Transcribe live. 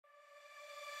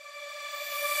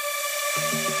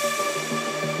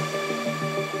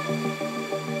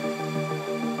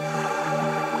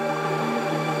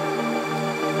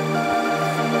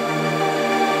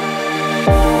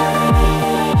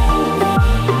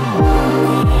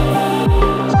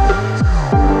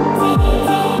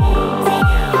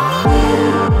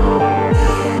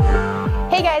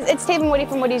Tony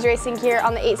from Woodies Racing here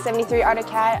on the 873 Arctic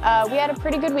Cat. We had a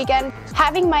pretty good weekend.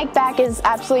 Having Mike back is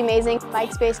absolutely amazing.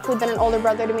 Mike's basically been an older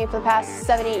brother to me for the past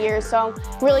 7-8 years, so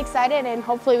I'm really excited, and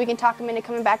hopefully we can talk him into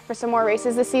coming back for some more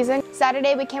races this season.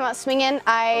 Saturday we came out swinging.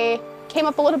 I came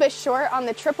up a little bit short on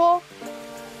the triple.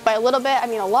 By a little bit, I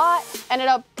mean a lot. Ended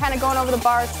up kind of going over the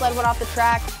bar, sled went off the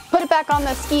track, put it back on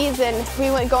the skis, and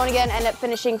we went going again, ended up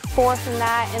finishing 4th in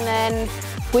that, and then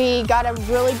we got a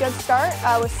really good start.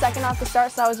 I was 2nd off the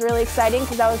start, so that was really exciting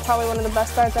because that was probably one of the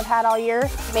best starts I've had all year.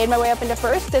 Made my way up into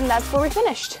 1st, and that's where we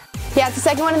finished. Yeah, it's the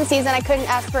 2nd one in the season. I couldn't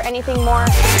ask for anything more.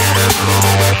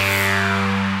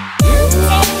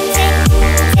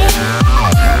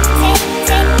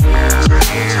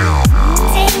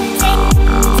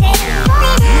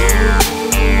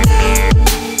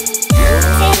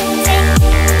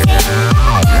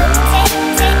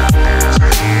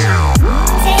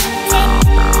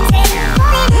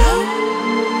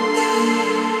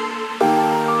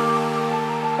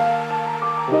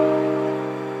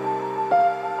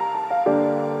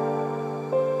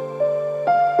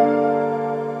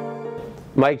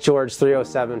 Mike George,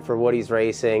 307 for Woodies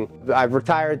Racing. I've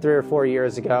retired 3 or 4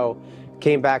 years ago,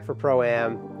 came back for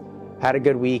Pro-Am, had a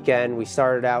good weekend. We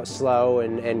started out slow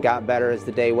and got better as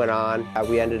the day went on.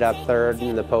 We ended up 3rd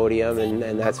in the podium,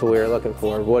 and that's what we were looking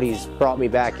for. Woodies brought me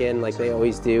back in like they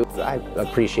always do. I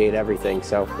appreciate everything,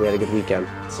 so we had a good weekend.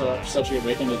 So such a good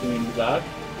weekend, you're going to be back?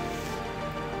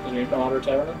 Are you going to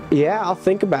retirement? Yeah, I'll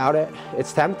think about it.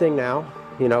 It's tempting now.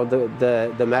 You know,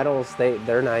 the medals,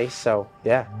 they're nice, so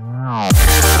yeah.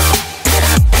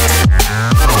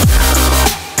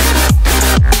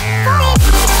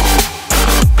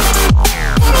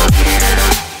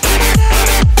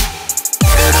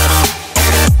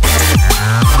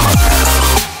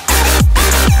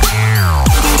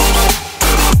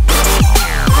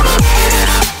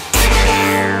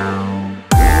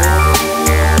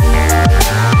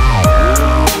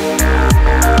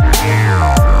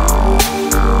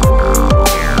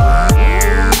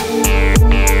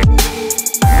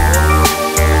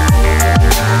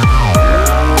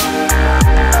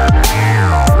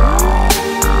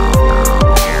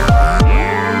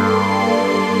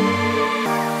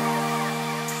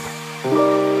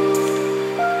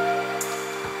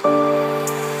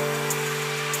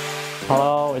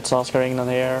 Hello, it's Oskar Englund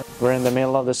here. We're in the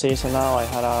middle of the season now. I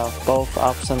had both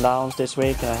ups and downs this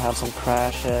week, and I had some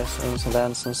crashes,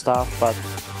 incidents and stuff, but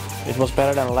it was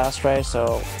better than the last race,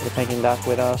 so we're taking that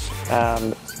with us,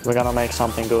 and we're gonna make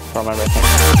something good from everything.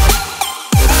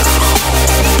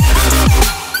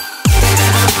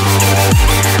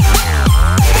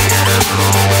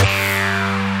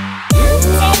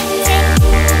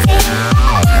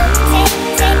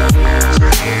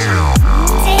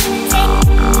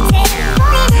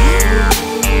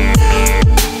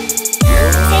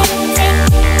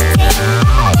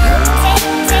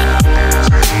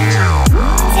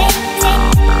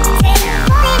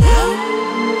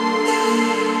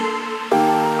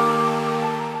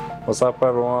 What's up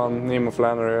everyone, Nemo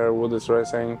Fahlander here, Woodies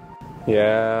Racing.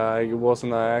 Yeah, I was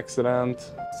in an accident,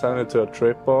 sent it to a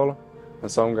triple, and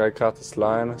some guy cut his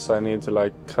line, so I need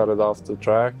to cut it off the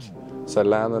track. So I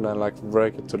landed and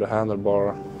break it to the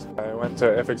handlebar. I went to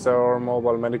FXR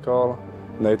Mobile Medical,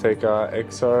 and they take a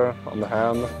X-ray on the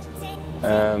hand,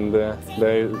 and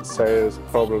they say it's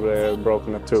probably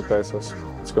broken at 2 places.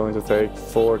 It's going to take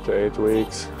 4 to 8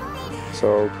 weeks.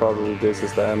 So probably this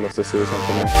is the end of the season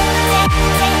for me.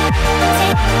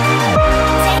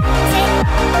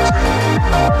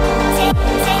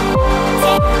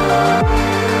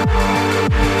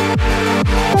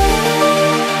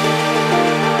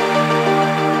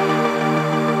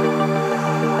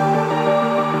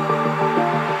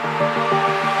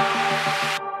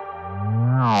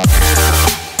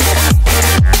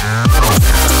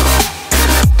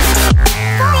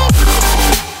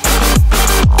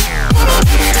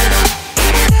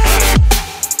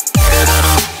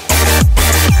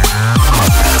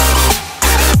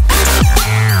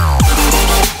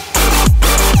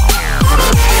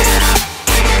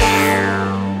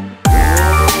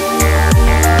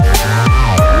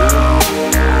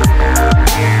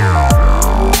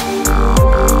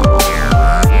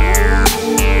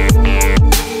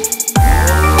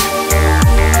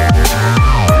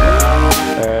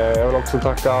 Jag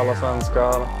vill tacka alla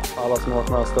svenskar, alla som har varit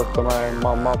med och stöttat mig,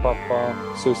 mamma, pappa,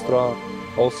 systrar,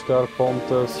 Oskar,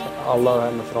 Pontus, alla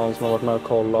hemifrån som har varit med och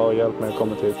kollat och hjälpt mig att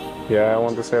komma hit. Yeah, I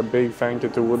want to say a big thank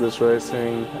you to Woodies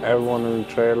Racing, everyone in the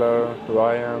trailer,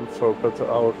 Ryan for putting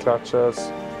our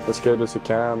clutches as good as you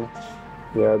can.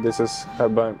 Yeah, this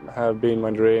have been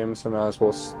my dream since I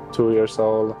was 2 years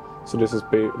old, so this is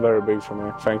very big for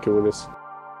me. Thank you, Woodies.